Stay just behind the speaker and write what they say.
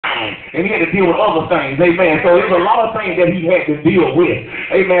mind, and he had to deal with other things. Amen. So there's a lot of things that he had to deal with.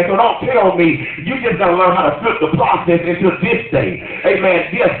 Amen. So don't tell me you just got to learn how to flip the process into this day.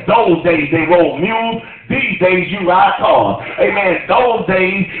 Amen. Yes, those days they rode mules. These days you ride cars. Amen. Those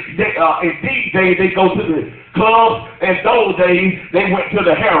days, in these days they go to the clubs, and those days they went to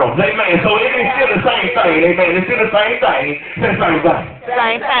the harems. Amen. So it is still the same thing. Amen. It's still the same thing. It's the same thing.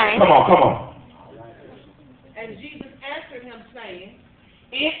 Same thing. Come on, come on. And Jesus answered him, saying,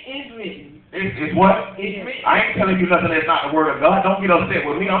 it is written. It's what? It's written. I ain't telling you nothing that's not the word of God. Don't get upset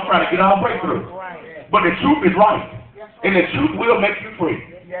with me. I'm trying to get our breakthrough. Right. But the truth is right. And the truth will make you free.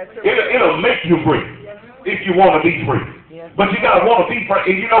 It'll make you free if you want to be free. But you got to want to be free.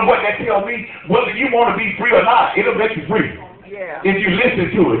 And you know what that tells me? Whether you want to be free or not, it'll make you free. Yeah. If you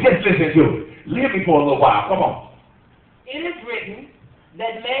listen to it. Just listen to it. Live me for a little while. Come on. It is written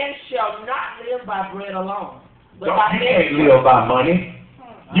that man shall not live by bread alone. But You can't live by money.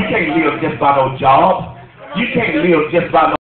 You can't live just by no job. You can't live just by no